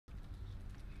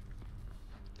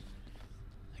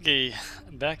Okay,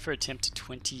 I'm back for attempt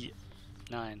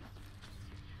 29.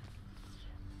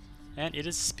 And it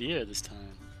is spear this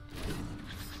time.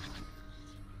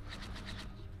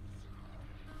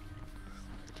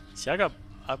 See, I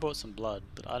bought some blood,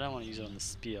 but I don't want to use it on the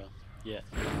spear yet.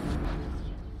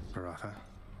 Paratha.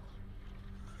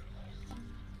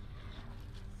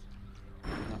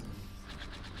 No.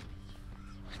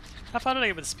 How far did I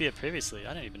get with the spear previously?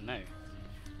 I don't even know.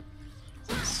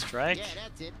 Strike. Yeah,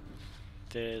 that's it.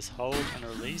 There's hold and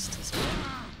release to spin.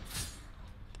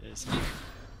 There's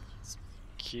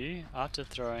Q. After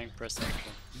throwing, press circle.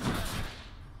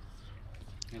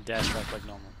 And dash strike like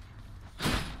normal.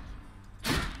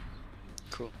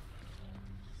 Cool.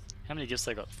 How many gifts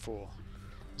I got? 4.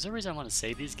 Is there a reason I want to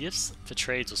save these gifts? For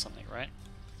trades or something, right?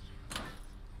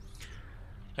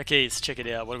 Okay, let's check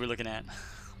it out. What are we looking at?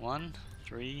 1,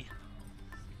 3,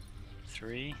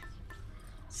 3,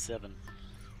 7.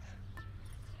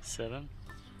 7,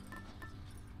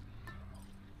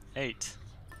 8.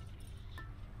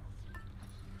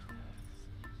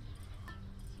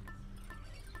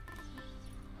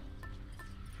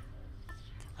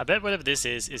 I bet whatever this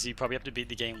is you probably have to beat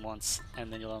the game once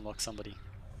and then you'll unlock somebody.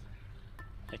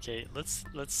 Okay, let's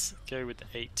go with the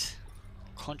 8.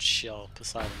 Conch shell,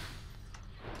 Poseidon.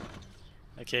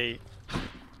 Okay,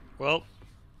 well,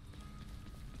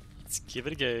 let's give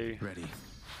it a go. Ready.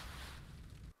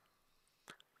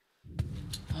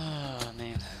 Oh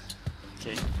man.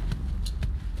 Okay.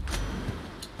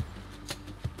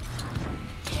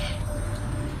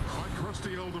 My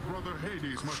crusty elder brother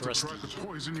Hades must have tried to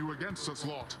poison you against us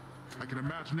lot. I can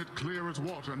imagine it clear as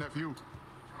water, nephew.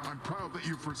 I'm proud that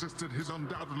you've resisted his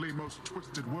undoubtedly most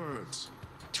twisted words.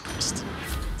 Twisted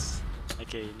words.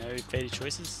 Okay, no faded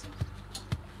choices.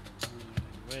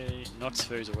 Away. Knocks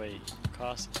foes away.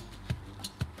 Cast.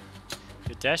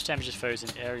 Your dash damages foes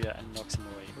in area and knocks them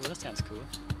away. Oh, that sounds cool.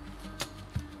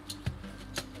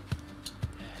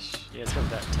 Dash. Yeah, let's go with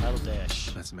that. Title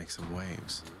dash. Let's make some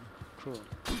waves. Cool.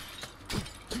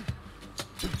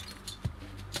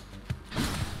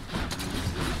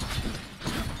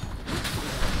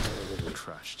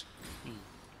 Crushed.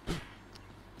 I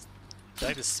feel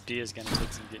like the spear's gonna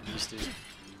take some getting used to.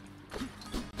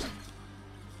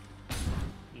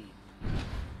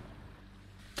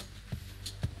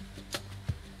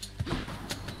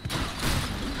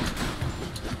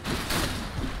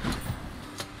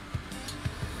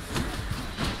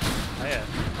 Oh yeah.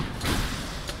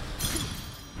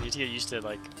 You need to get used to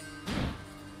like.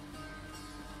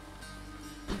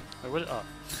 Wait, what? Oh.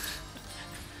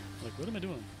 Like, what am I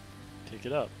doing? Pick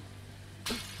it up.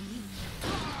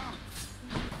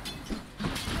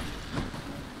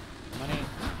 Money.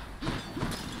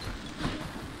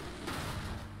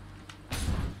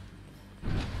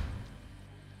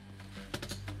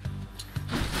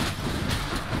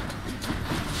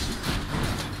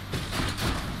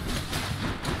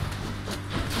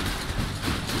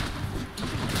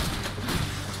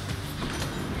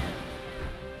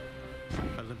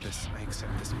 Olympus, I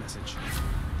accept this message.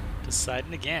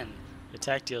 Poseidon again.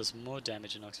 Attack deals more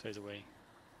damage and knocks foes away.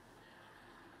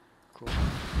 Cool.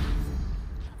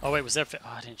 Oh wait, was there? Oh,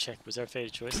 I didn't check. Was there a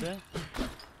faded choice there?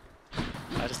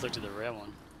 I just looked at the rare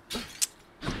one.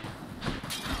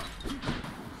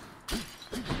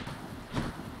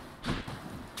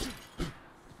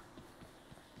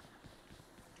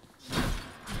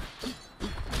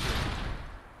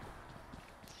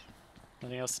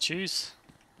 Nothing else to choose.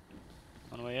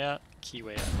 One way out, key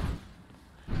way out.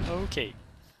 Okay.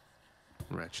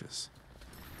 Wretches.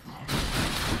 I'll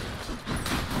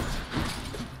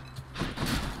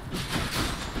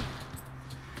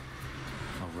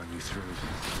run you through.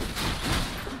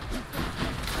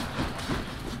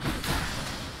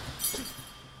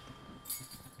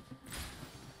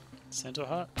 Centaur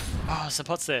heart? Oh, some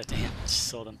pots there. Damn, I just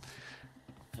saw them.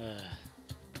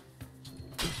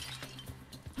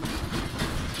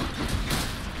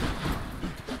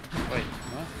 Wait,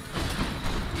 what?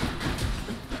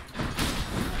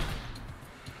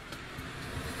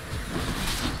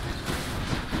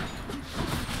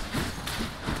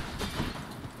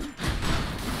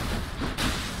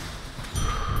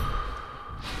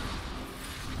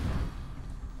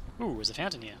 Ooh, there's a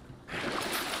fountain here.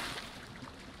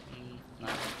 No.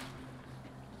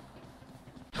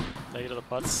 Did I get all the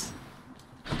pots?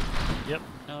 Yep,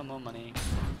 no more money.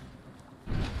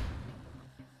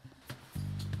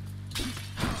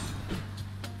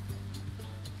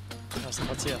 How's the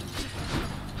pots here?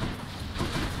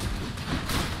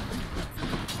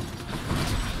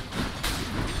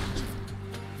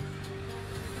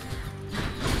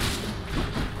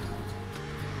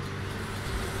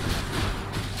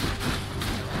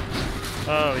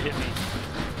 Oh, he hit me.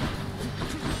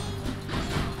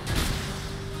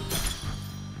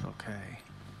 Okay.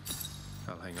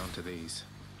 I'll hang on to these.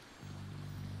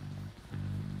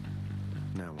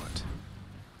 Now what?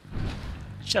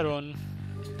 Sharon.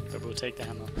 But we'll take the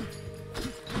hammer.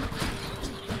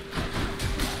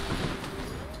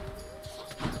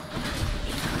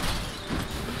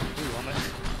 Ooh,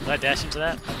 almost. Did I dash into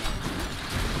that?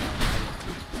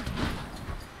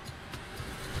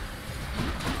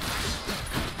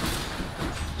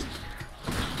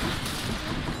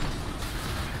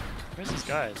 Where's this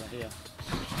guy? Is not here.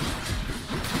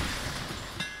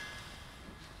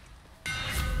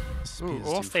 Ooh,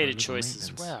 all faded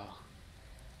choices. Wow.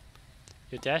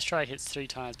 Your dash strike hits 3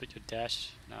 times, but your dash...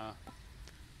 Nah.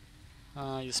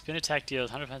 Your spin attack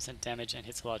deals 100% damage and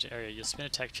hits a larger area. Your spin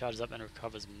attack charges up and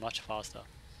recovers much faster.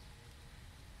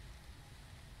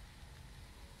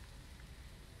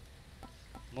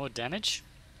 More damage?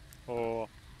 Or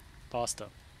faster?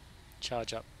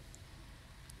 Charge up.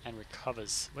 And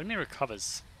recovers. What do you mean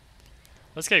recovers?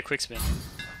 Let's get a quick spin.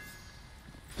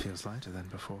 Feels lighter than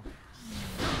before.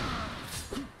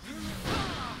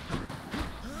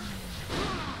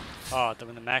 Oh,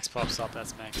 when the max pops up,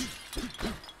 that's max.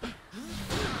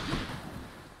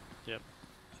 Yep.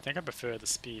 I think I prefer the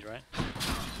speed, right?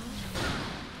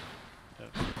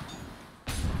 Yep.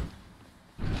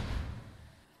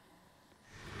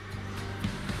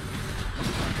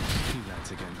 You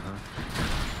lads again, huh?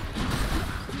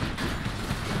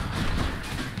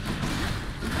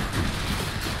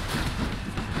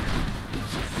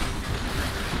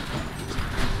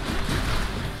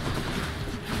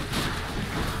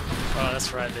 Oh,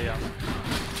 that's right, the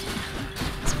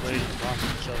it's bleeding the bomb to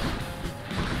kill him.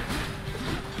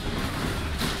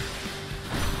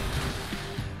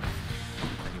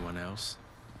 Anyone else?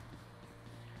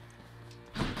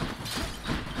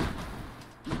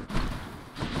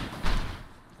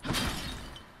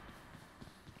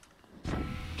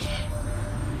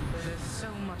 There's so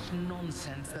much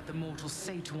nonsense that the mortals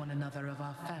say to one another of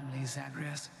our family,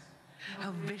 Zagreus.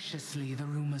 How viciously the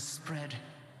rumors spread.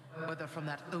 Whether from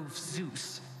that oaf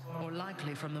Zeus, or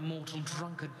likely from the mortal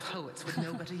drunkard poets with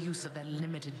no better use of their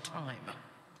limited time.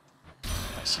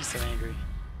 Oh, she's so angry.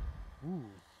 Ooh.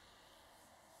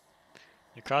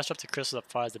 You cast up the crystal that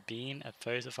fires a beam at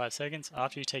foes for 5 seconds.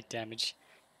 After you take damage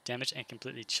and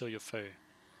completely chill your foe.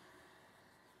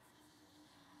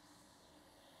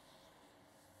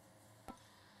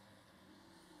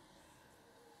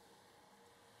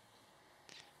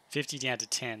 $50 down to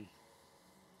 10.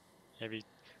 Every...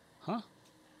 Huh?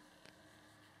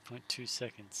 0.2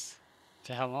 seconds.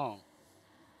 For how long?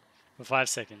 For 5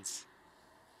 seconds.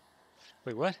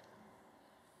 Wait, what?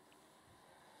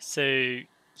 So, you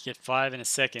get 5 in a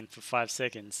second for 5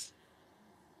 seconds.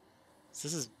 So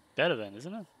this is better then,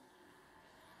 isn't it?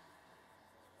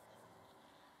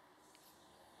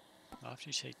 After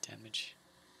you take damage.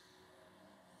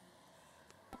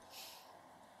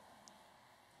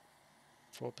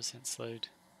 %, slowed.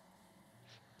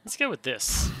 Let's go with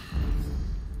this.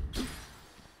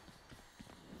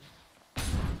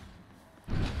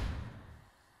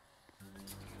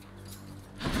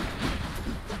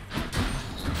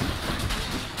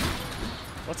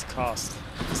 What's the cost?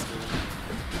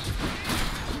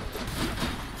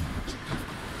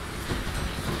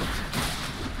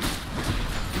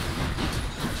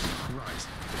 Right.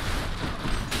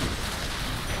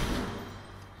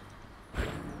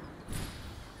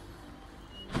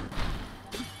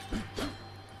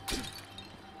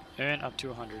 Earn up to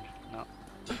 100. No.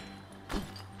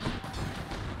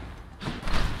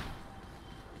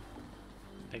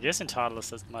 I guess in Titleist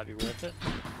that might be worth it.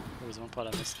 There was one part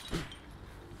I missed.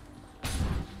 I'm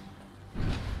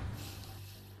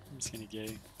just gonna go.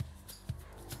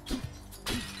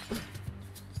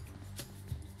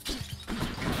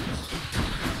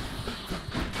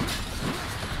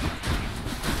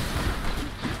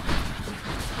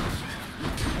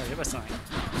 Oh, get by something.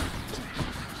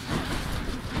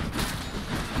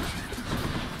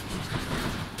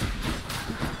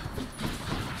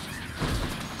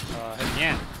 Hit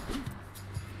again.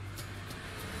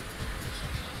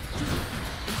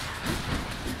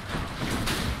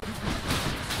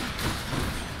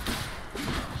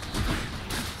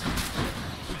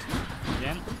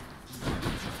 Again.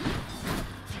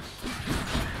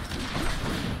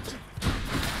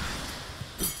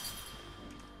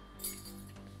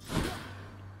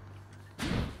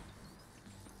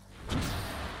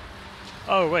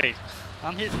 Oh wait,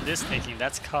 I'm hitting this thinking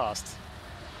that's cost.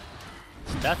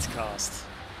 That's cost.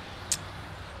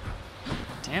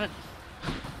 Damn it.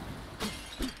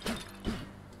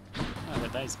 Oh, I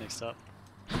got those mixed up.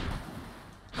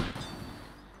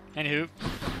 Anywho.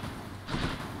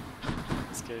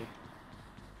 Let's go.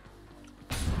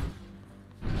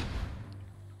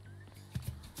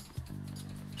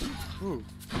 Ooh.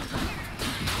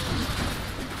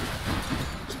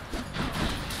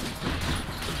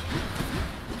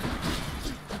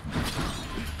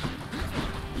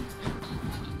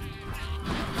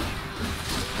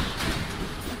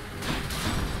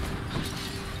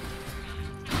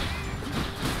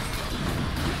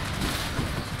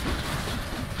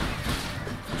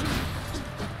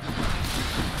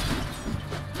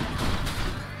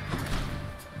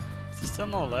 Is there still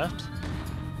more left?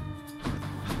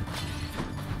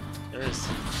 There is.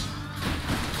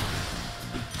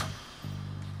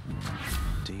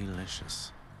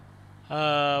 Delicious.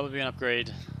 What would be an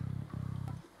upgrade?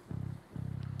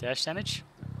 Dash damage?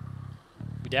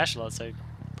 We dash a lot, so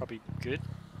probably good.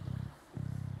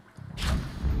 Yeah,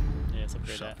 let's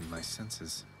upgrade that. Sharpen my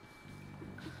senses.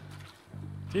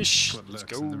 Fish! What Let's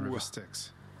lurks in the go! river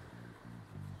Styx?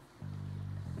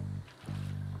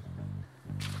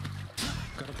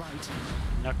 Got a bite.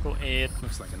 Knuckle it.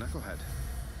 Looks like a knucklehead.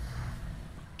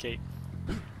 Okay.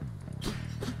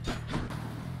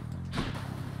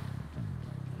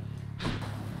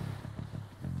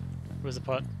 Where's the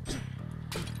pot?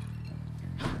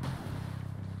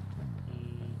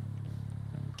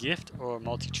 Gift or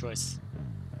multi-choice?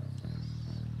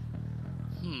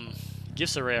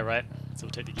 Gifts are rare, right? So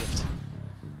we'll take the gift.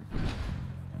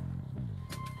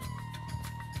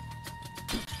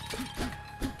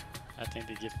 I think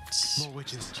the gift. More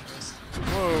witches.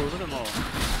 Whoa, a little more.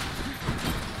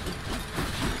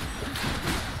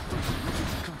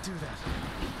 Can't do that.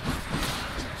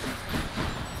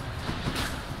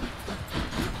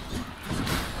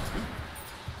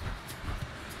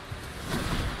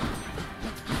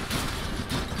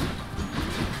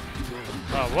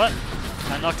 Oh, what?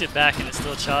 I knocked it back and it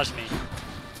still charged me.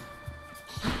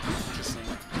 Interesting.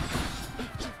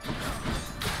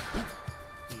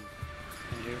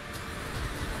 Anywho.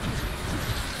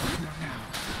 Not now.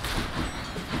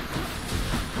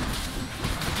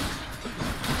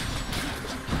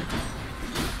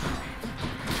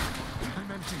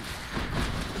 I'm empty.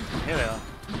 Here they are.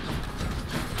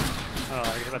 Oh, I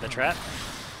forgot about the trap?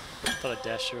 Thought I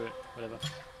dashed through it. Whatever.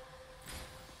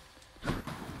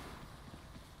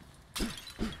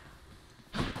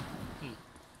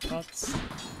 Pots.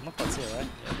 More pots here, right?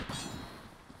 Yeah.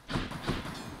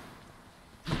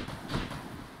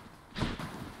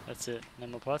 That's it. No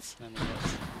more pots? No more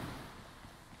pots.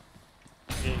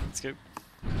 Okay, let's go.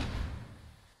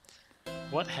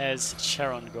 What has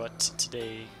Charon got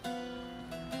today?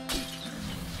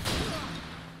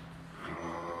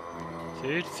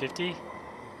 Food? 50?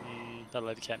 That'll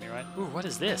overcap me, right? Ooh, what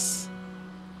is this?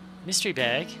 Mystery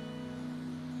bag?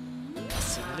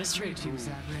 It's a mystery. Great, you,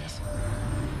 Zagreus.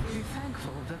 Be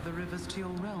thankful that the rivers to your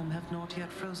realm have not yet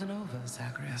frozen over,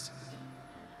 Zagreus.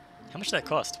 How much did that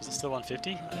cost? Was it still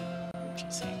 150? I didn't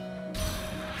actually see.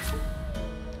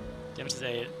 Damage is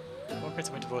 8. What creates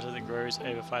a winter water that grows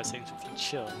over 5 seconds with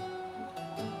chill?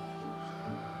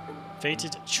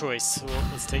 Fated choice. Well,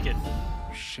 let's take it.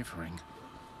 Shivering.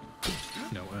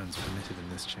 No urns permitted in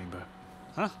this chamber.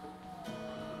 Huh?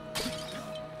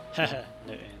 Haha,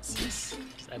 no answers.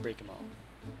 I break them all.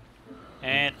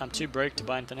 And I'm too broke to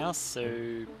buy anything else,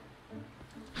 so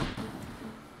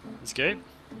let's go.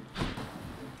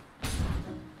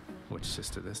 Which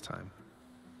sister this time?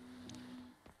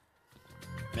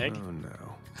 Meg? Oh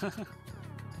no.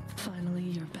 Finally,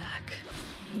 you're back.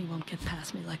 You won't get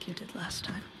past me like you did last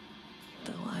time.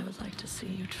 Though I would like to see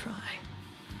you try.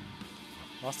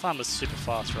 Last time was super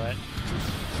fast, right?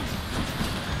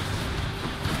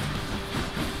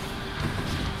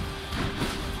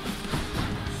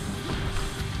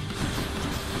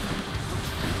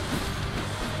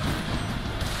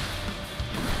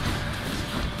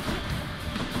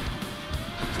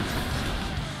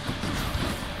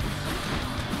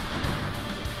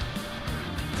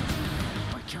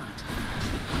 I can't.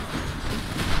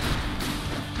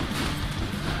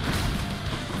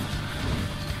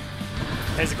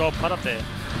 There's a gold pot up there,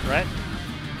 right?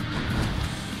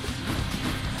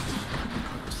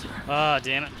 Ah,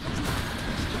 damn it.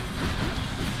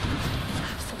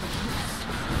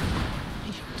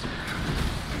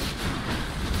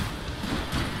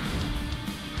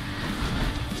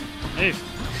 Move.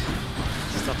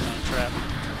 Stop it on the trap.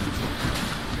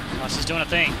 Oh, she's doing a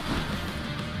thing.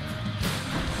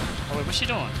 Oh wait, what's she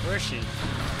doing? Where is she?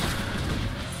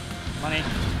 Money.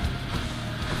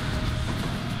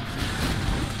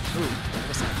 Ooh,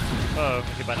 what's that? Oh,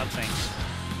 okay, by another thing.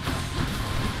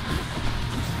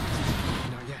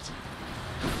 Not yet.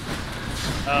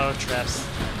 Oh, traps.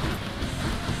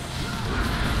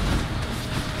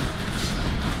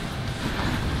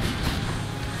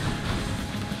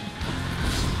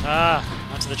 Ah,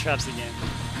 onto the traps again.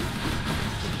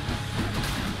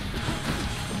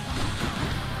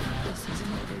 This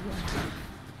isn't over yet.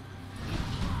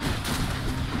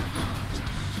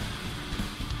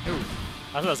 Ooh,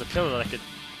 I thought it was a pillar that I could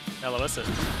LOS it.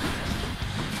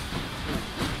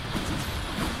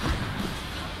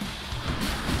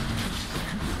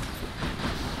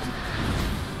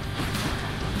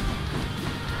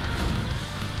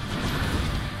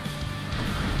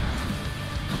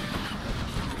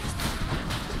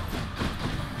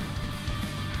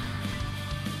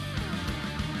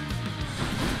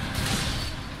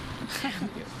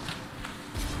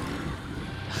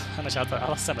 How much health? I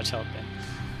lost so much health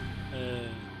then.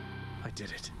 I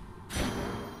did it.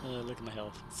 Look at my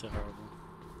health. It's so horrible.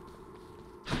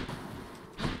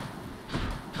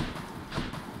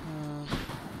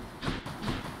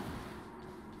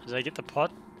 Did I get the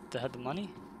pot that had the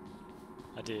money?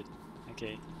 I did.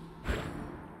 Okay.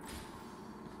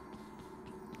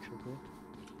 Cool, cool.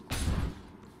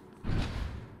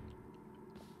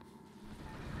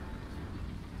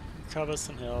 Cover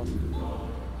some health.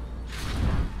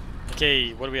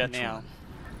 Okay, what are we at now?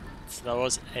 So that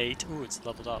was 8. Ooh, it's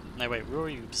leveled up. No, wait, we were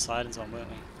already Poseidon's on, weren't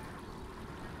we?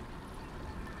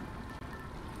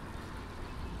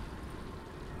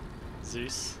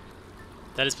 Zeus.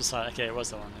 That is Poseidon. Okay, it was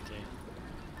the one. Okay.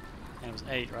 And it was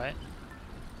 8, right?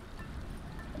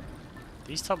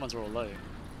 These top ones are all low.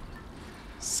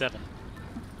 7.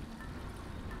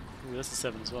 Ooh, that's a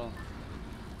 7 as well.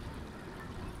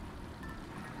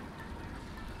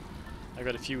 I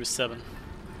got a few with 7.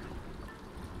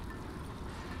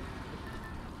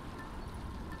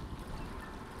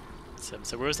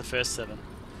 So where's the first 7?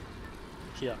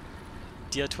 Here.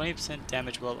 Deal 20%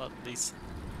 damage while at least...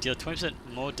 Deal 20%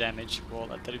 more damage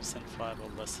while at 30% 5 or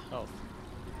less health.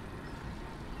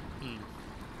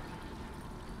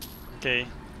 Okay,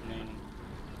 I mean...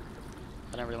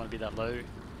 I don't really want to be that low,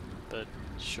 but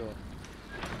sure.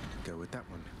 Go with that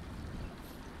one.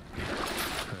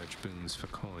 Purge boons for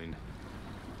coin.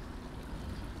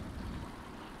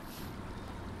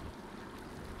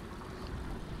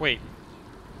 Wait.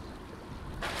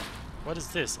 What is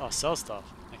this? Oh, sell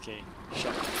stuff. Okay,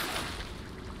 shop.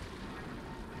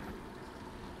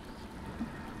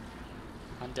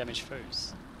 Undamaged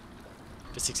foes.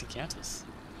 For 6 encounters.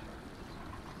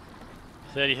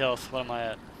 30 health, what am I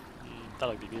at?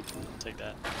 That'll be good, I'll take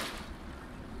that.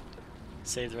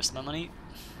 Save the rest of my money.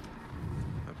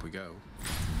 Up we go.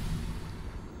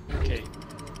 Okay.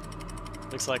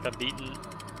 Looks like I've beaten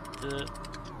the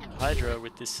Hydra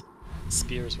with this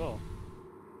spear as well.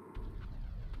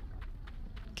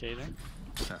 Okay then.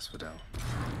 Asphodel.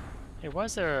 Hey, why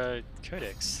is there a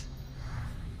codex?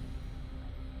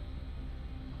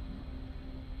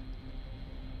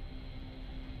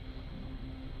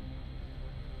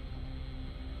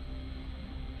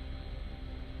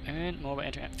 Earn more by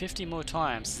entering 50 more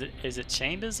times. Is it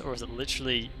chambers or is it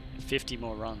literally 50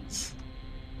 more runs?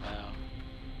 Wow.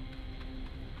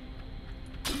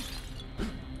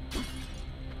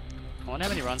 I wonder how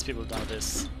many runs people have done with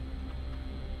this.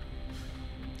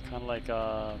 Kind of like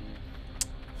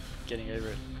getting over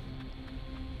it.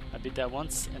 I beat that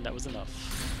once and that was enough.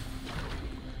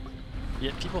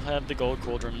 Yet people have the gold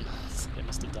cauldron, so they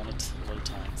must have done it a lot of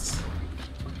times.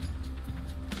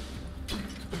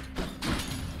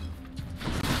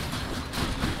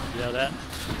 Yeah, that.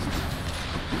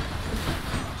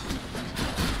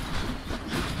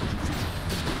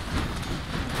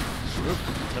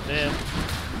 Whoop, up there.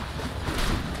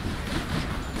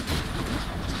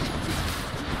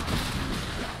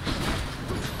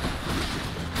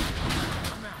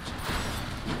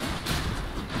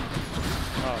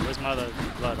 Oh, where's my other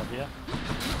blood up here?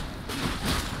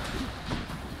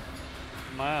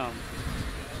 My arm.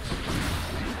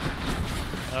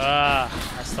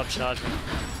 Ah, I stopped charging.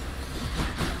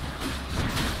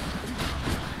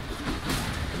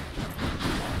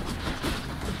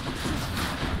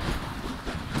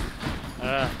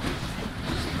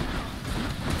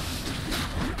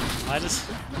 I just...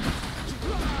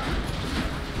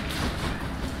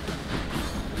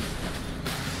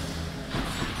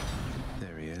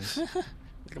 There he is. Look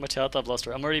at my health I've lost.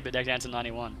 I'm already back down to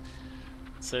 91.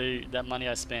 So that money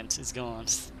I spent is gone.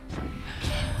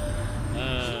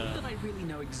 Not that I really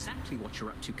know exactly what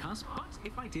you're up to, Cuz, but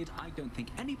if I did, I don't think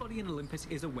anybody in Olympus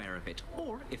is aware of it.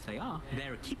 Or, if they are,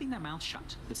 they're keeping their mouths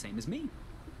shut, the same as me.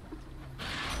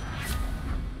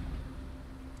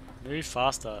 Move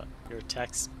faster. Your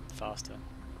attacks faster.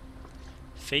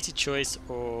 Fated choice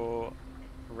or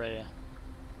rare?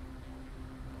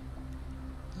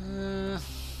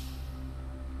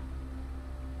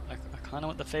 I kind of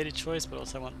want the fated choice, but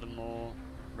also want the more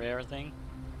rare thing.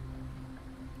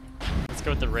 Let's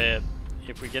go with the rare.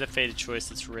 If we get a faded choice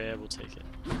that's rare, we'll take it.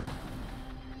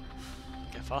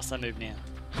 Okay, fast I move now.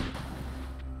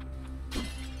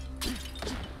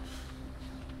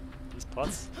 These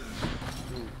pots.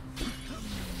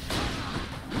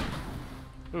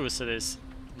 Ooh, so there's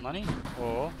money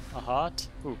or a heart.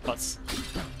 Ooh, pots.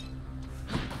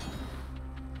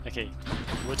 Okay,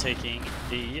 we're taking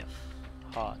the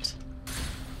heart.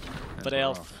 But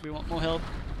Elf, we want more help,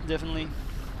 definitely.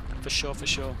 For sure, for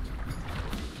sure.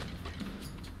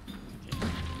 Okay.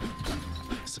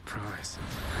 Surprise.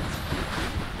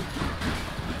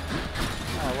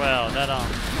 Oh well, that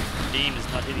beam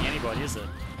is not hitting anybody, is it?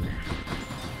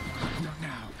 Not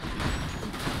now.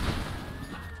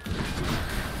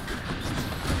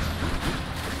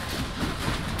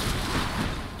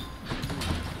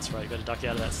 That's right, you gotta duck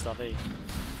out of that stuff, eh?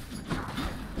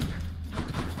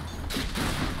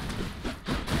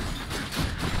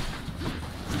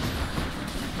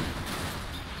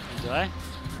 Do I?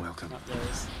 Welcome. Oh, there it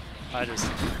is. Hydras.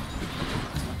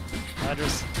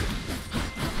 Hydras.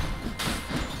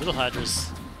 Little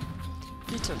hydras.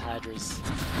 Little hydras.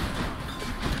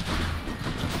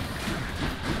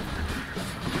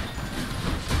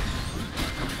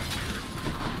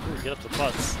 Ooh, get up the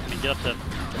pots. I mean, get up the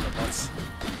pots.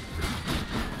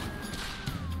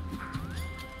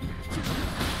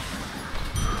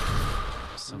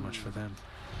 So much for them.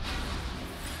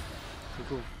 Cool,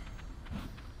 cool.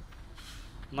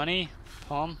 Money,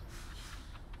 palm.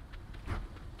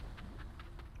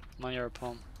 Money or a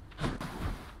palm.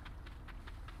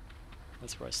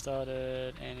 That's where I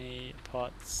started. Any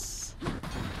pots?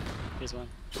 Here's one.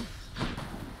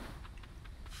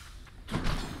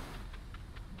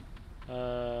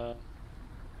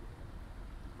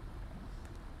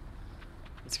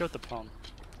 Let's go with the palm.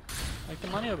 Like the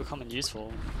money will become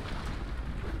useful.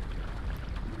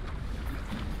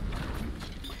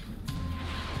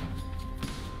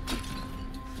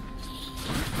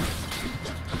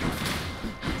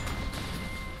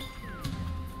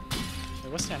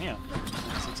 What's down here?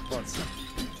 6 pots.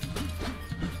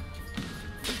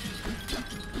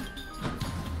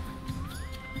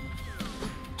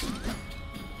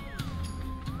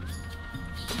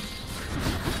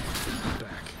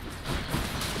 Back.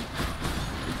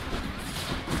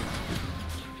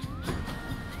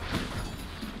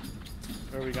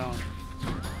 Where are we going?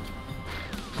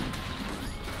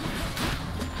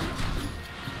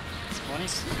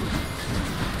 Spawnies?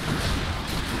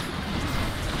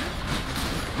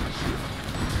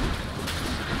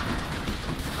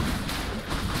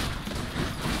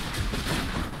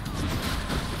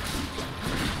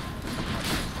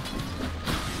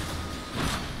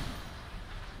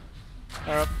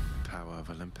 Up. Power of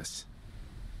Olympus.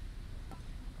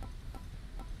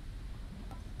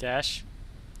 Dash.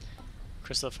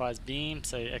 Crystallifies beam,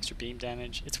 so extra beam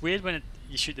damage. It's weird when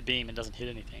you shoot the beam and doesn't hit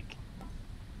anything.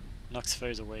 Knocks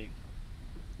foes away.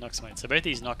 Knocks away. So both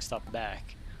these knock stuff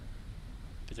back.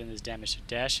 But then there's damage to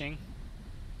dashing.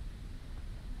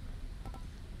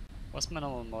 What's my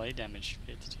normal melee damage?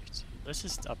 Let's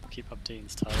just keep updating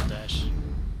this title dash.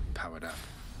 Powered up.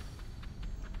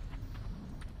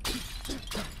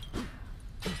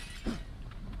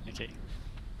 Okay.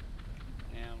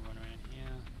 Now run around here.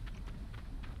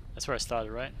 That's where I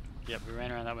started, right? Yep, we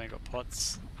ran around that way and got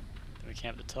pots. Then we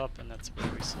camped at the top, and that's where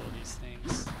we saw these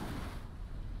things.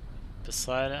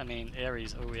 Poseidon, I mean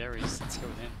Ares. Oh, Ares. Let's go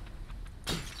with him.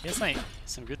 He has like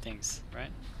some good things,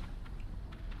 right?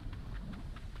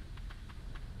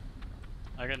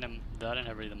 I don't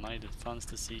have really the money, the funds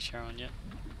to see Charon yet.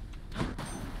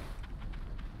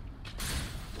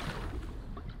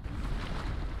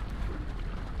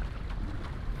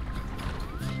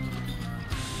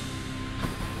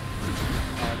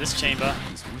 This chamber.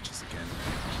 These witches again.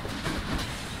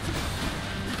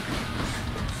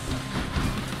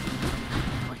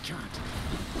 I can't.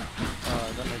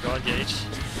 Is that my god gauge?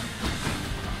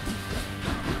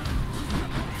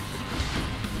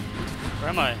 Where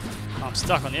am I? Oh, I'm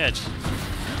stuck on the edge.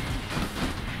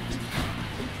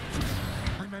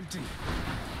 I'm empty.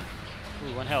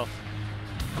 Ooh, 1 health.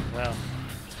 Wow.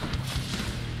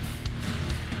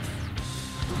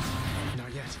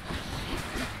 Not yet.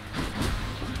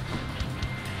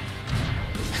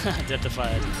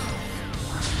 Death-defied.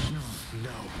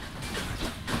 No.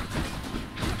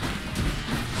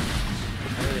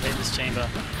 I really hate this chamber.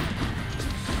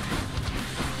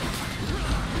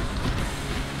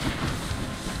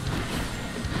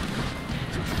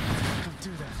 Don't do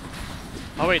that.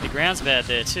 Oh wait, the ground's bad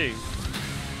there too.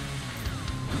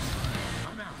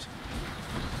 I'm out.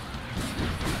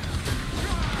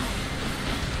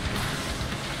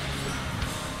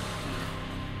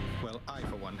 Well, I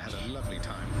for one had a lovely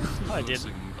Oh, I did. The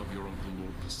blessing of your uncle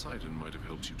Lord Poseidon might have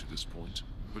helped you to this point,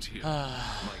 but here,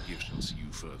 my gift shall see you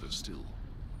further still.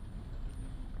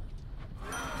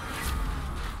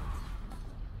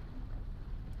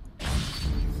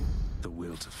 The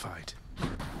will to fight.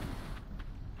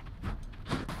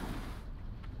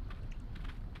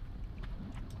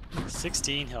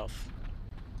 $16 health.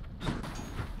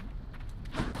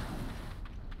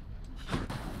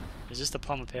 It's just a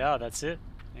palm of power, that's it?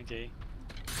 Okay.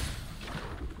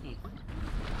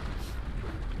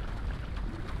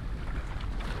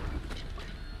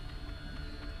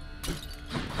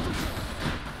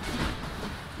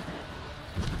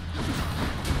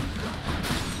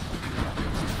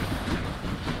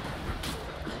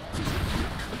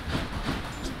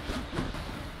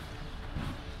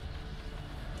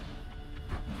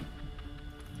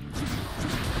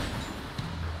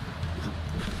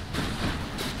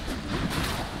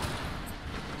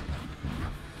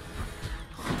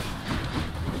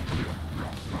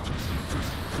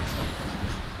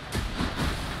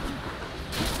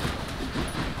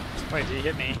 Wait, did he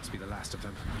hit me? Must be the last of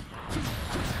them.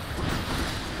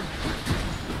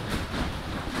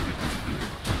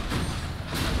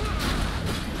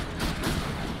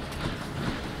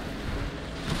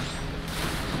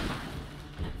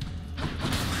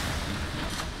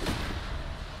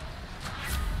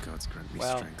 Gods grant me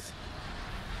Wow. strength.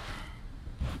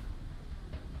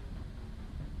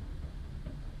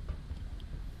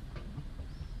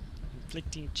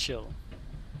 Inflicting chill.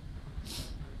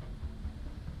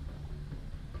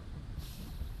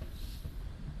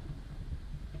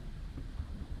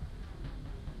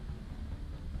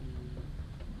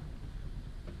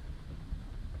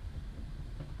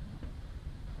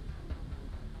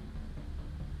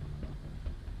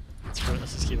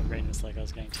 Let's just keep upgrading this like I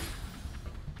was going to. I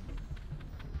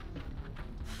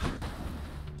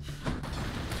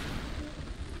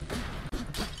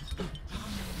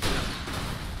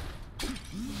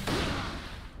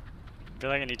feel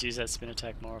like I need to use that spin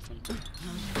attack more often.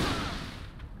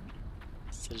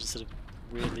 Instead of just sort of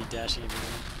weirdly dashing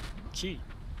everywhere. Key.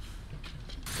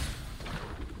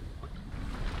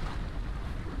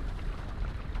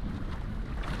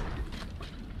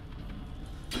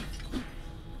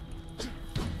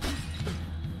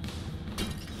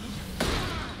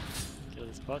 Kill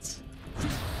these bots.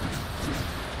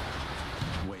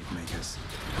 Wave makers.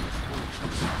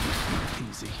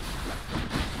 Easy.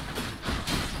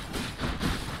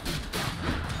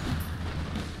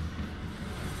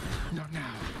 Not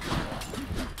now.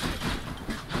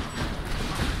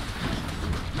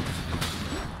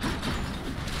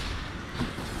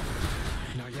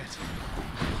 Not yet.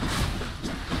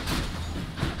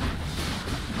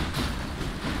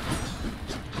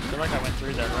 I feel like I went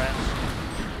through that, right?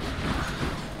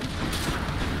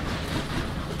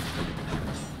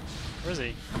 Where is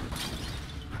he?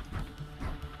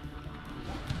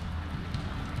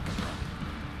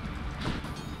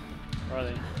 Where are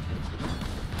they?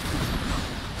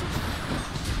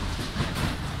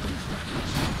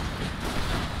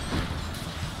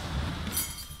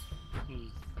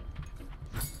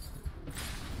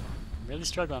 Really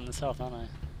struggling on this health, aren't I?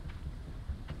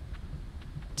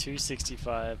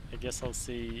 265. I guess I'll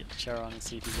see Charon and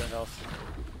see if he's got health.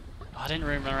 Oh, I didn't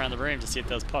run around the room to see if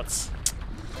there was pots.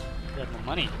 Could have more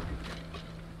money.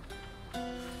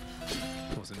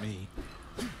 Wasn't me.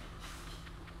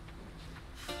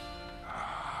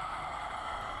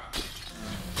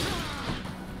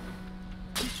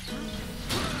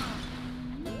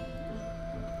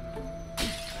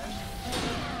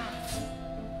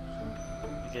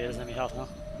 Okay, doesn't have any health,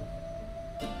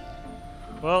 huh?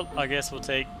 Well, I guess we'll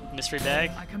take mystery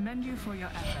bag. I commend you for your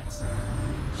efforts.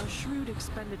 A shrewd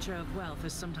expenditure of wealth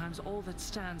is sometimes all that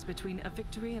stands between a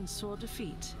victory and sore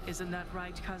defeat. Isn't that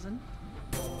right, cousin?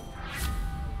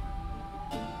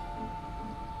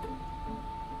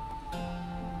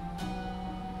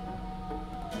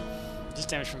 Just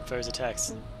damage from foes'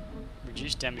 attacks.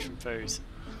 Reduce damage from foes.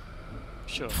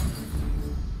 Sure.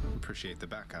 Appreciate the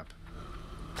backup.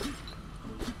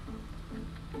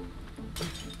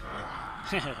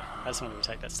 I just wanted to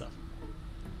attack that stuff.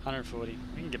 140.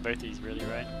 We can get both these really,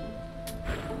 right?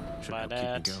 Should Buy help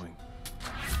that. keep me going.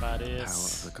 Buy Power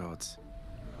this. of the gods.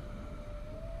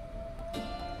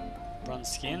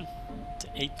 Bronze skin to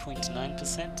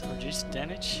 8.9% reduced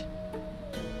damage.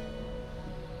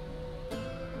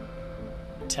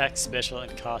 Attack, special,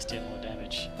 and cast deal more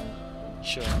damage.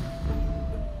 Sure.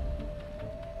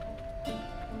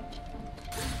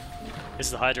 This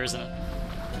is the Hydra, isn't it?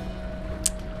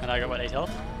 And I got what, 8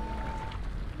 health?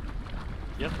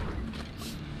 Yep.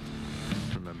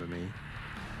 Remember me?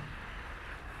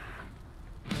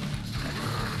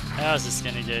 How's this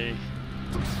gonna go?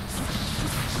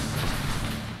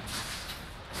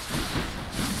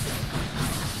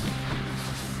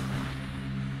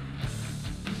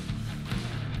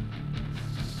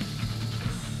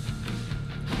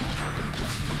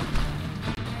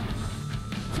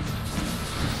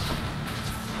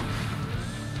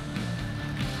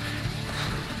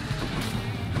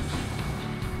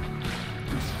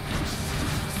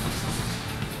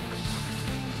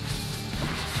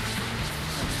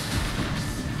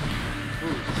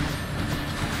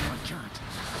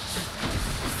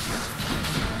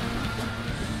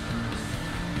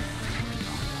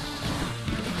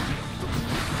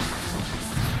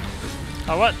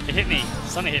 Oh, what? It hit me.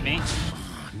 Something hit me.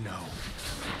 No.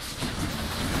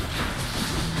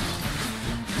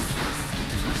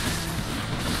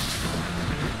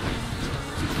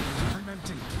 I'm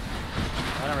empty.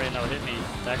 I don't really know what hit me.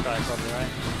 That guy probably, right?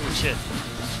 Oh, shit.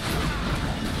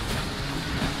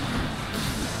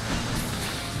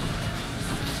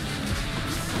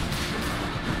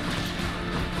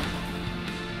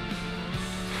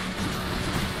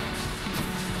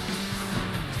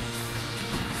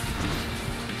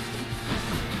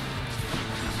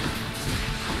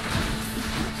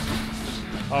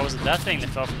 Oh, was it that thing that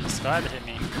fell from the sky that hit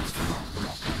me?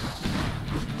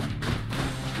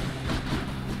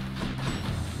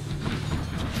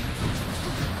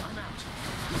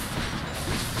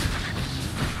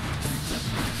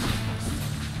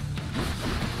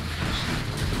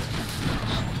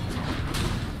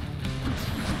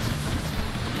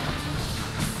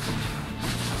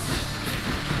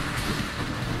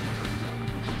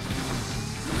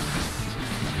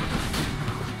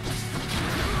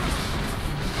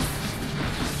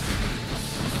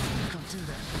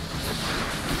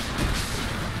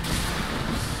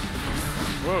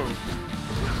 Whoa.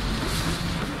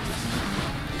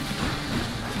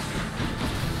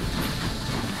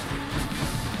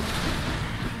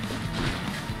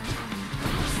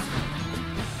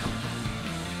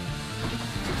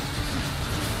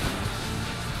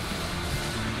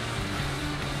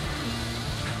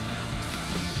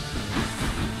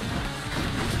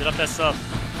 Get up that stuff.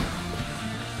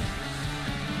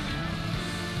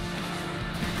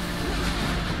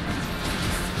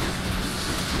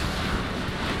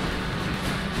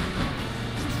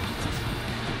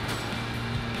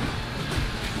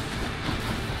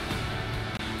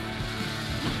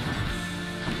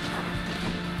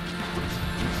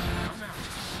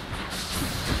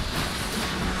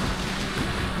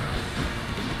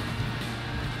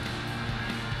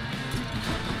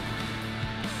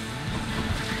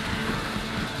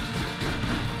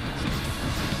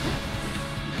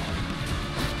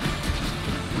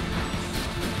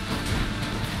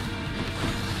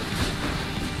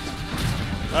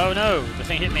 Oh no, the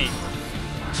thing hit me.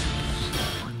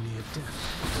 I'm near death.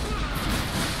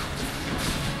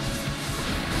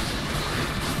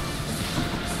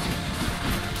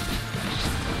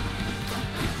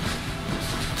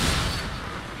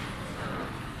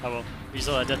 Oh well, use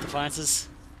all our death defiances.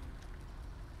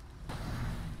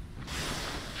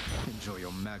 Enjoy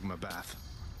your magma bath.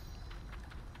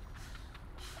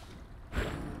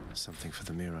 Something for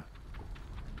the mirror.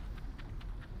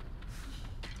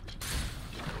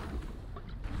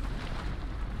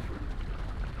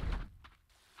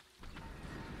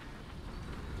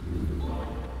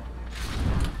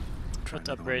 What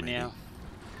to upgrade now?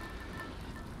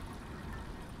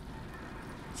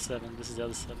 7. This is the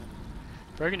other 7.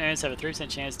 Broken urns have a 3%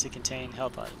 chance to contain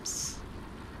health items.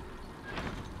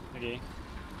 Okay.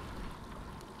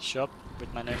 Shop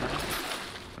with my no money.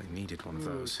 I needed one of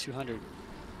Ooh, those. 200.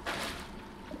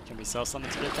 Can we sell something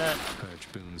to get that?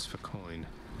 Purge boons for coin.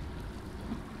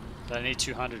 But I need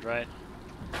 200, right?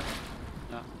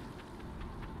 No.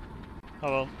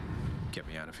 Oh well. Get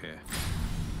me out of here.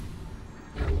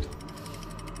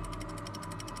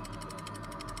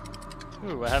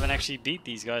 Ooh, I haven't actually beat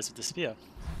these guys with the spear.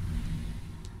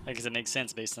 I guess it makes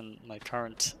sense based on my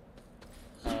current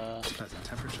Pleasant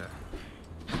temperature.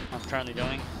 I'm currently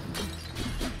going.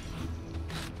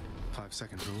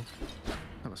 5-second rule.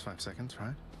 That was 5 seconds,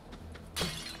 right?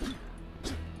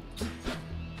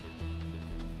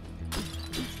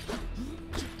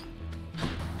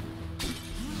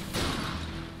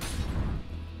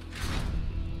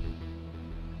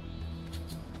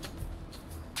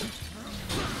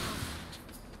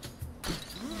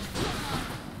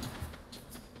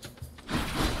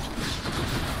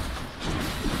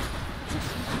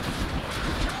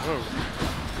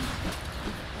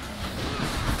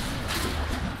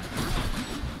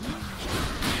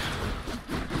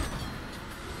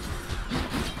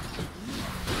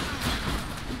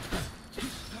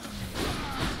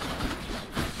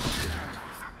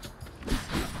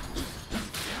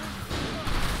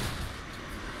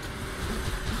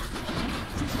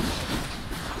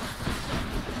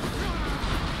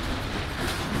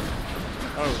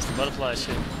 butterfly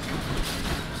ship.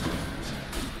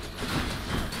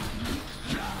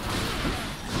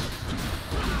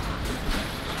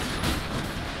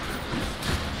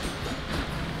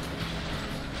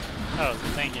 Oh,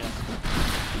 thank you.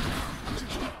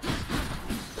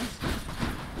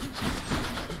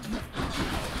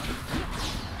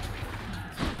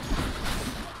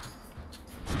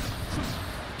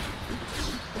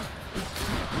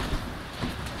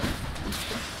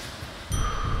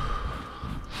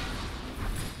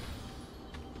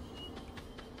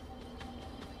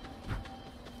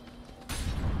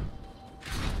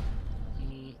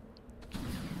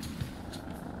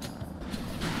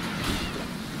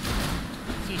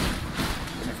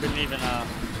 I couldn't even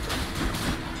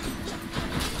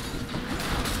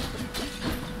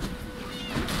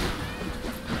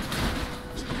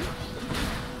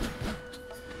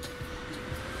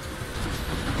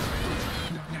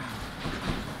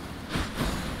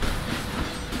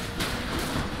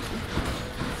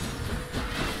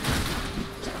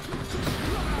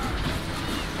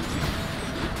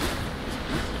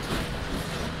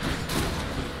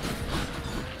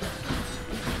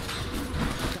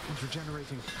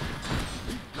Regenerating.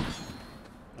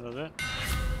 I love it.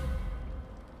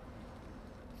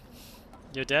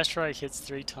 Your dash strike hits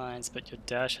 3 times, but your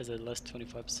dash has a less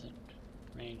 25%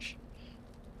 range.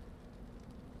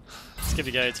 Let's give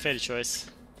it a go, it's fair to choice.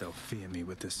 They'll fear me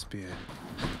with this spear.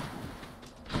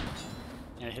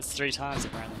 Yeah, it hits 3 times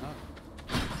apparently, huh?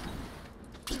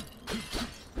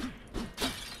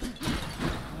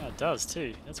 Oh, it does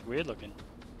too. That's weird looking.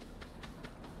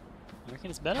 I reckon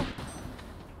it's better?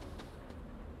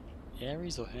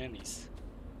 Ares or Hermes?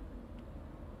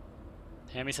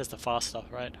 Hermes has the fast stuff,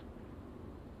 right?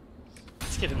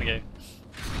 Let's give him a go.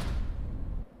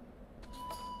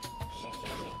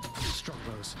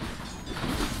 Strongbows.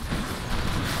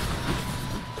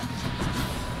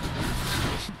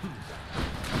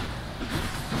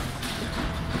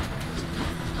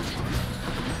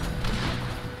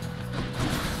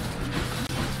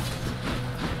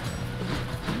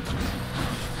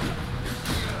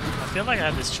 I feel like I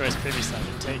had this choice previously, I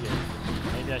didn't take it.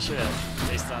 Maybe I should have,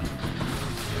 based on...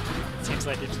 It seems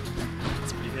like it's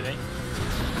pretty good, eh?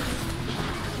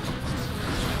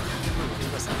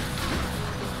 What's that?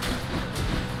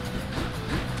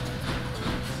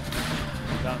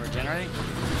 About regenerating?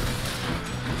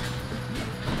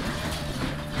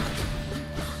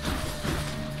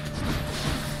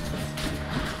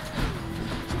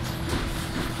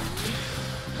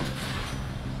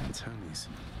 It's Hermes.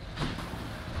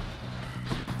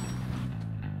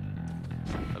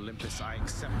 Olympus, I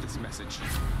accept this message.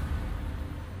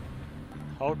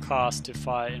 Hold cast to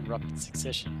fire in rapid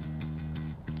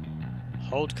succession.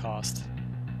 Hold cast.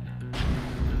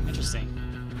 Interesting.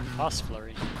 Cast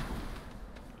flurry.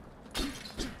 So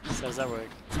how does that work?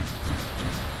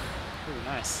 Ooh,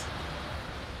 nice.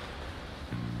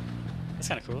 That's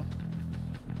kind of cool.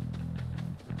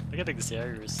 Look how big this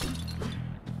area is.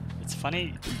 It's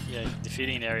funny, yeah,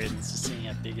 defeating an area and just seeing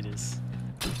how big it is.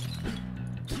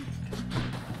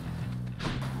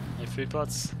 Any food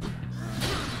pots?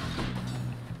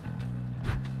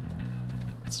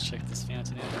 Let's check this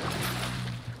fountain out.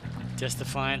 Death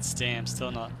Defiance, damn,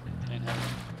 still not. Don't have it.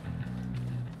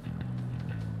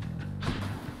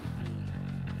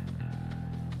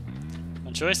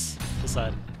 One choice?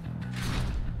 Decide.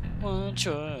 One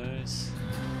choice.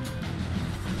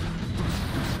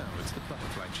 No, it's the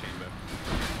butterfly chamber.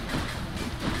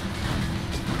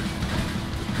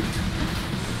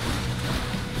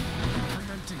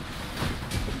 I'm empty.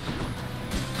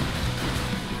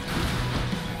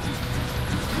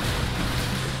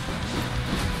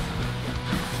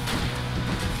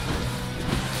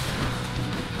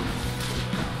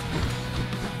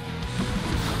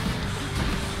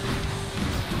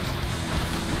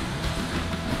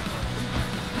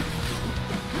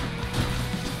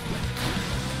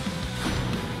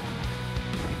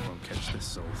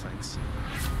 Thanks.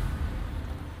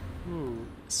 Ooh,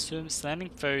 slamming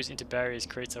foes into barriers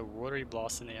creates a watery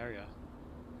blast in the area.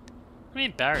 What do you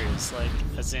mean barriers? Like,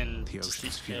 as in The just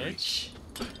ocean's the fury. edge?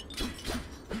 I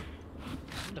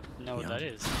don't know what that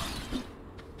is.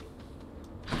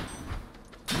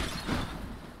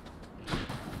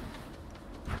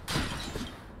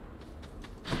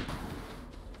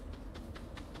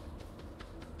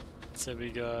 So we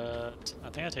got... I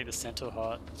think I'll take the Centaur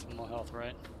Heart for more health,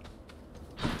 right?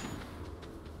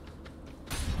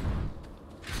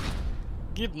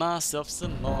 Give myself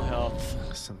some more health.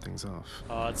 Something's off.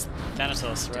 Oh, it's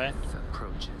Thanatos, right? Death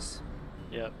approaches.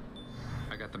 Yep.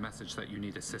 I got the message that you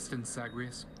need assistance,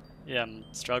 Zagreus. Yeah, I'm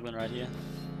struggling right here.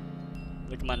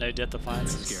 Look at my no death I'm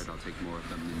appliances. scared I'll take more of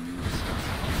them than you.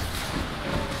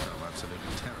 So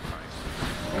absolutely terrified.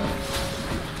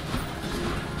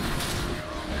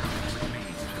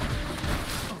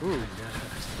 Ooh,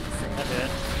 that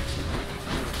hurt.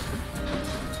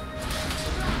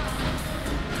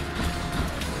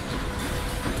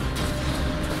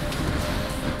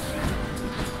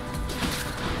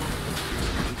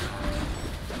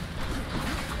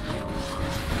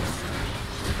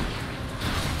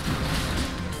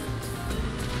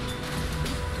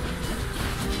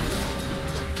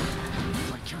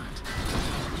 I can't.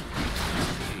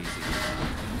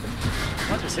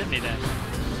 What just hit me then?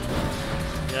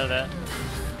 Yeah, that.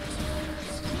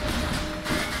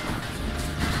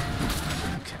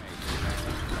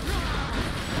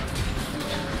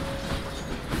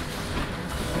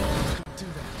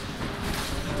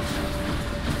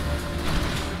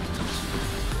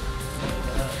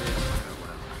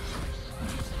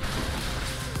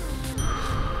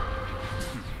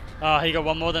 Oh, he got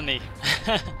one more than me.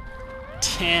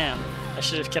 Damn. I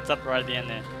should have kept up right at the end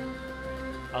there.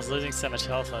 I was losing so much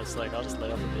health, I was like, I'll just let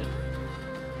up a bit.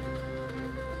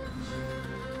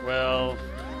 Well.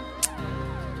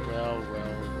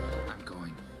 I'm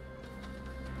going.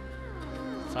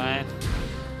 Fine.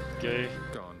 Go.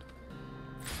 Gone.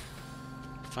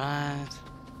 Fine.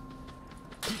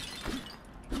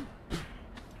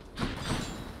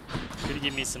 Could you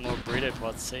give me some more burrito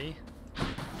pots, see?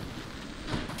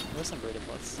 Where's some burrito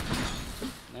pots?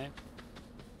 No?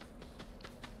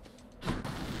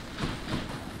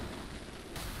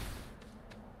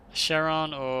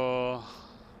 Sharon or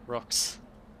rocks?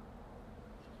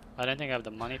 I don't think I have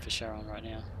the money for Sharon right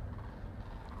now.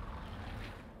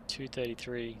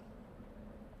 233.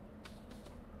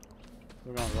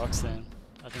 We're going rocks then.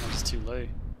 I think I'm just too low.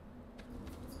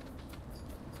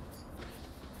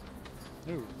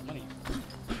 Ooh, money.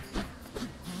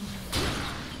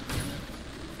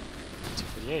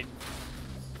 248.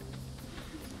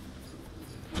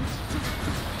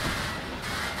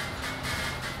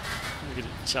 We're good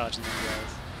at charging them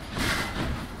guys.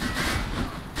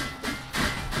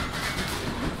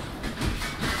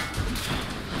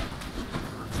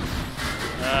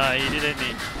 Ah, he did hit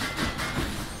me.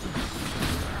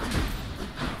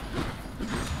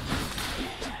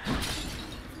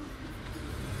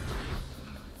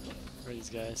 Where are these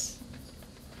guys?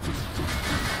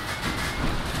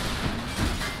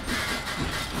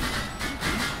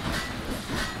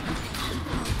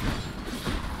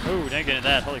 Oh, don't get into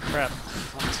that. Holy crap.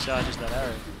 Almost charges that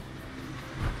arrow.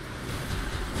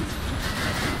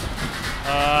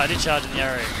 I did charge in the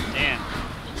arrow. Damn.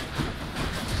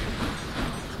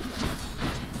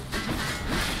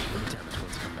 Damn it,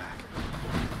 let's come back.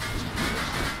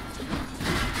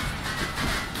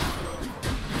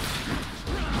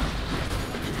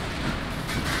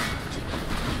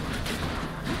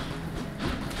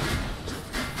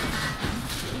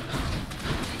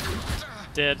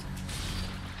 Dead.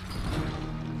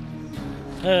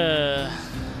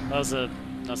 That was a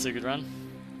not so good run.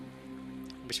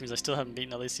 Which means I still haven't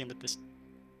beaten Elysium with this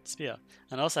spear.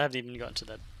 And I also haven't even gotten to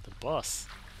the boss.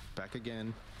 Back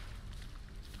again.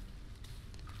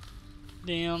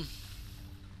 Damn.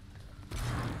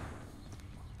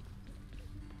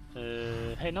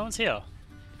 Hey, no one's here.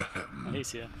 Oh,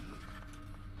 he's here.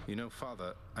 You know,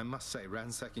 Father, I must say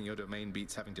ransacking your domain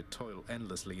beats having to toil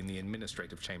endlessly in the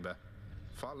administrative chamber.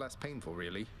 Far less painful,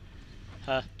 really.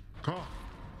 Huh. Carl,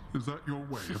 is that your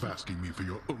way of asking me for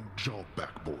your old job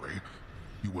back, boy?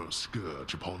 You were a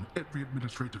scourge upon every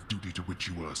administrative duty to which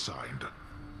you were assigned.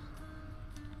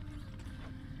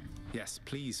 Yes,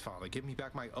 please, Father, give me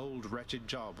back my old wretched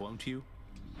job, won't you?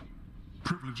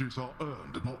 Privileges are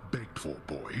earned and not begged for,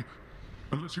 boy.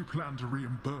 Unless you plan to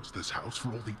reimburse this house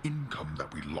for all the income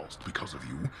that we lost because of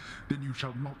you, then you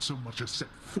shall not so much as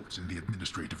set foot in the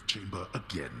administrative chamber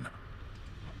again.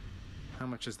 How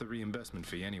much is the reimbursement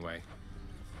fee, anyway?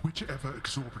 Whichever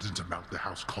exorbitant amount the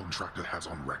house contractor has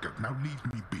on record. Now leave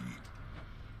me be.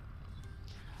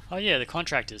 Oh yeah, the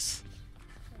contractors.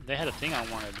 They had a thing I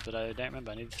wanted, but I don't remember.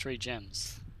 I needed 3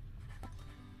 gems.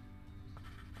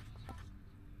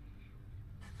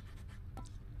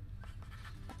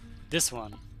 This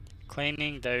one.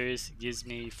 Claiming those gives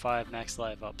me 5 max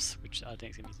life ups, which I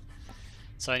think is going to be...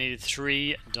 So I needed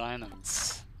 3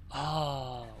 diamonds.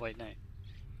 Oh, wait, no.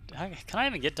 Can I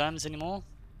even get diamonds anymore?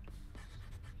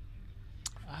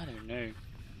 I don't know.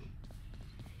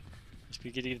 Just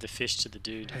we could give the fish to the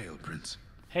dude. Hail, Prince.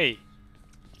 Hey!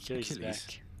 Achilles is Achilles,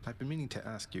 back. I've been meaning to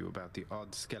ask you about the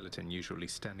odd skeleton usually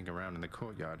standing around in the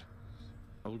courtyard.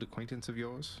 Old acquaintance of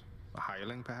yours? A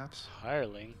hireling, perhaps?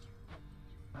 Hireling?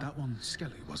 That one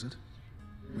Skelly, was it?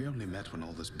 We only met when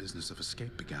all this business of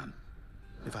escape began.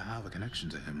 If I have a connection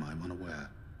to him, I'm unaware.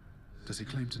 Does he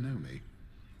claim to know me?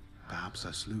 Perhaps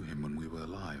I slew him when we were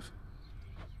alive.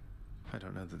 I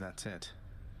don't know that that's it.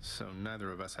 So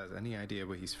neither of us has any idea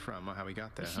where he's from or how he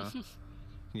got there, huh? Can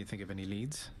you think of any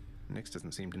leads? Nyx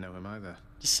doesn't seem to know him either.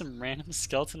 Just some random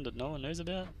skeleton that no one knows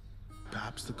about?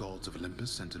 Perhaps the gods of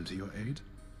Olympus sent him to your aid?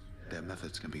 Their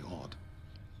methods can be odd.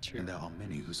 True. And there are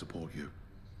many who support you.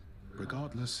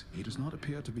 Regardless, he does not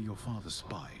appear to be your father's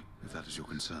spy, if that is your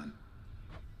concern.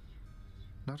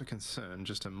 Not a concern,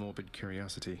 just a morbid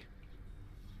curiosity.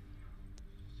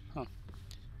 Huh.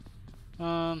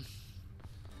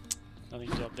 Nothing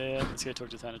to do up there. Let's go talk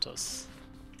to Thanatos.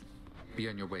 Be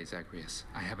on your way, Zagreus.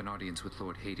 I have an audience with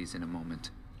Lord Hades in a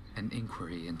moment. An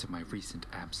inquiry into my recent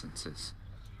absences.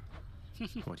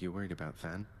 What are you worried about,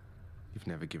 Than? You've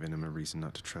never given him a reason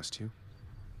not to trust you.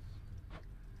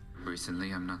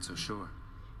 Recently, I'm not so sure.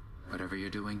 Whatever you're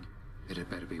doing, it had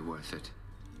better be worth it.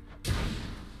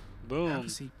 Boom.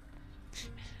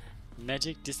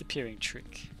 Magic disappearing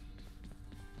trick.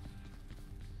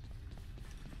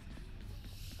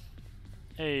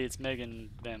 Hey, it's Megan,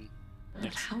 them.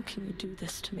 But how can you do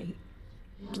this to me?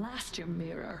 Blast your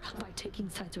mirror. By taking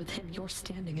sides with him, you're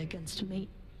standing against me.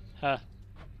 Huh.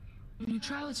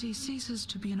 Neutrality ceases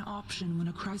to be an option when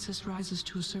a crisis rises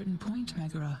to a certain point,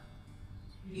 Megara.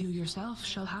 You yourself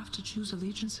shall have to choose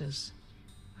allegiances.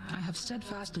 I have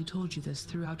steadfastly told you this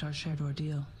throughout our shared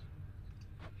ordeal.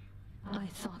 I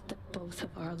thought that both of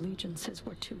our allegiances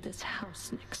were to this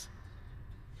house, Nyx.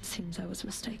 Seems I was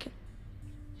mistaken.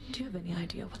 Do you have any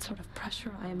idea what sort of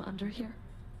pressure I am under here?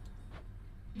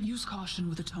 Use caution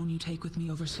with the tone you take with me,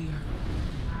 Overseer.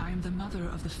 I am the mother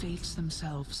of the fates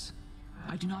themselves.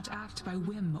 I do not act by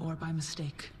whim or by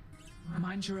mistake.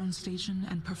 Mind your own station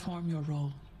and perform your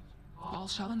role. All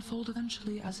shall unfold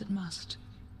eventually as it must.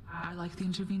 I like the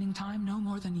intervening time no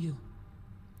more than you.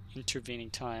 Intervening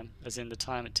time, as in the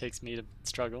time it takes me to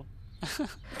struggle.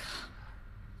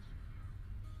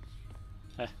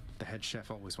 The head chef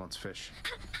always wants fish.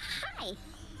 Hi!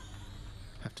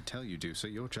 Have to tell you,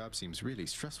 Deucer, your job seems really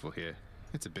stressful here.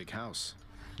 It's a big house.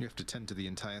 You have to tend to the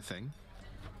entire thing.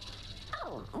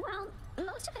 Oh, well,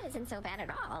 most of it isn't so bad at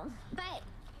all. But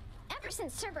ever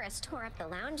since Cerberus tore up the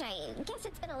lounge, I guess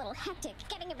it's been a little hectic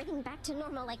getting everything back to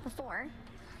normal like before.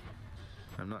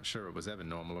 I'm not sure it was ever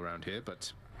normal around here,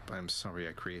 but I'm sorry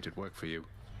I created work for you.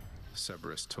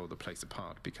 Cerberus tore the place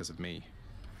apart because of me.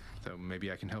 Though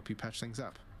maybe I can help you patch things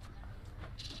up.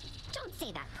 Don't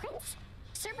say that, Prince.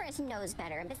 Cerberus knows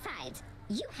better, and besides,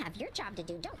 you have your job to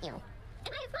do, don't you?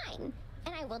 And I have mine.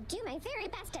 And I will do my very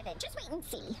best at it. Just wait and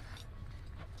see.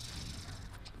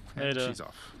 And she's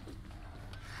off.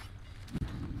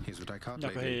 Here's what I caught,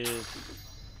 lady.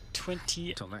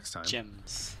 20 Till next time.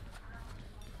 gems.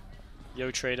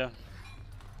 Yo, trader.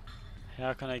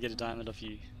 How can I get a diamond off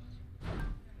you?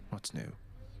 What's new?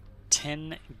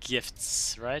 10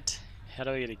 gifts, right? How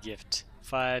do I get a gift?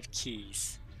 5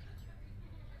 keys.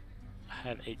 I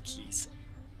have 8 keys.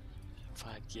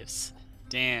 5 gifts.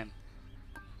 Damn.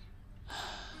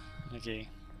 Okay.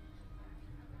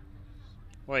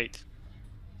 Wait.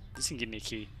 This can give me a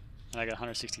key. And I got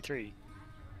 163.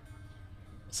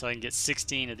 So I can get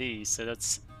 16 of these. So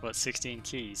that's, what, 16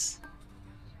 keys?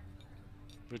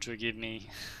 Which will give me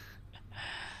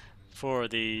 4 of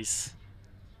these.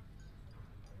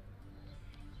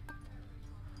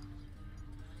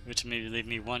 Which maybe leave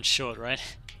me 1 short, right?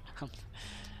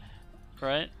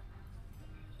 Right?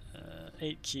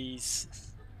 8 keys.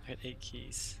 I got 8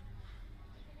 keys.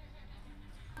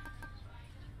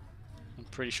 I'm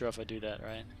pretty sure if I do that,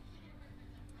 right?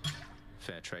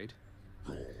 Fair trade.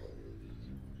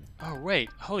 Oh wait,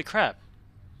 holy crap!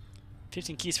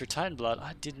 15 keys for Titan Blood.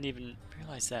 I didn't even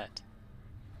realize that.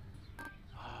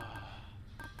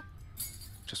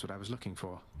 Just what I was looking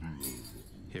for.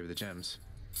 Here are the gems.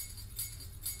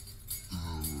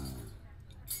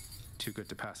 Too good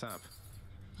to pass up.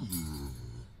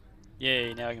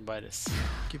 Yay, now I can buy this.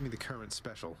 Give me the current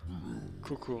special.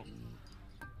 Cool, cool.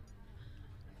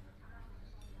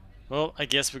 Well, I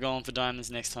guess we're going for diamonds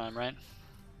next time, right?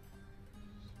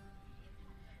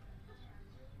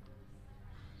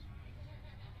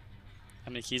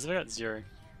 How many keys have I got? 0.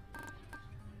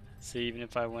 So even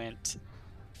if I went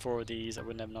 4 of these, I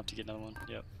wouldn't have enough to get another one.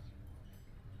 Yep.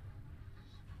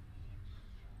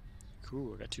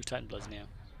 Cool, I got 2 Titan Bloods now.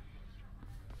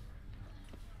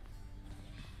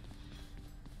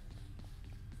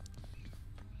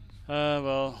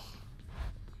 Well.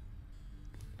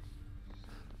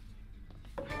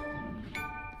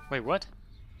 Wait, what?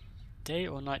 Day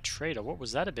or night trader? What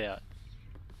was that about?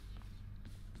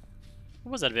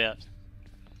 What was that about?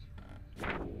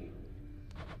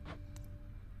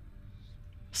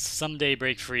 Someday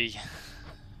break free.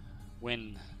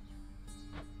 When?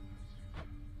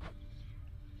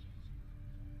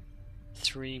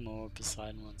 3 more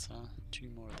Poseidon ones, huh? 2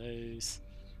 more of those.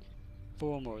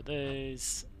 4 more of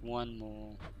those. 1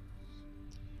 more.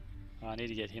 Oh, I need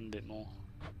to get him a bit more.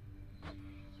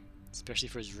 Especially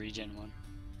for his regen one.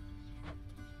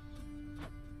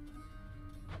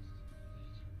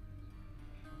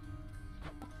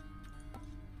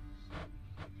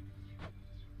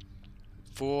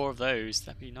 Four of those,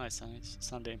 that'd be nice, huh?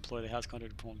 Someday employ the house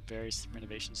contract to perform various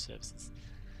renovation services.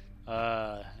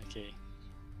 Okay.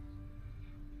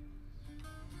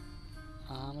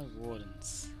 Armor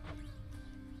Wardens.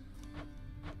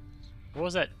 What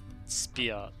was that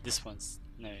spear? This one's,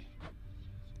 no.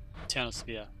 Eternal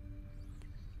Spear.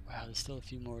 Wow, there's still a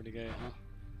few more to go,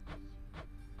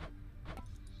 huh?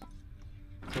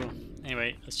 Cool.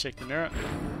 Anyway, let's check the mirror.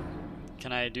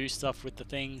 Can I do stuff with the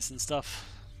things and stuff?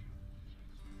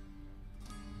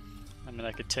 I mean,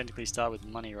 I could technically start with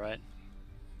money, right?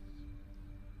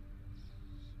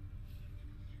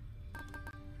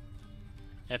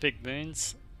 Epic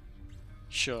boons?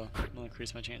 Sure, I'll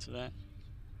increase my chance of that.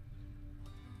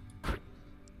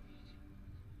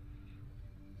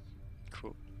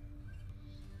 Cool.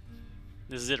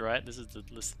 This is it, right? This is the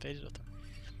list of pages.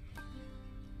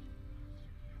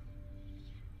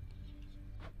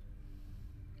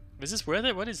 Is this worth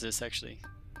it? What is this actually?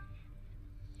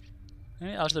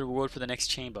 Randomly alter the reward for the next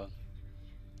chamber.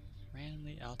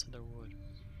 Randomly alter the reward.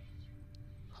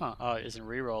 Huh, oh, it isn't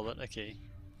reroll it, okay.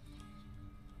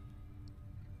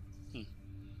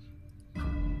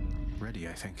 Ready,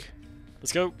 I think.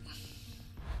 Let's go!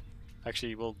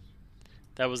 Actually, well,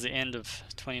 that was the end of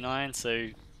 29, so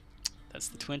that's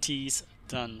the 20s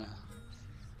done.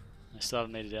 I still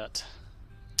haven't made it out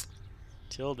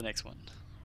till the next one.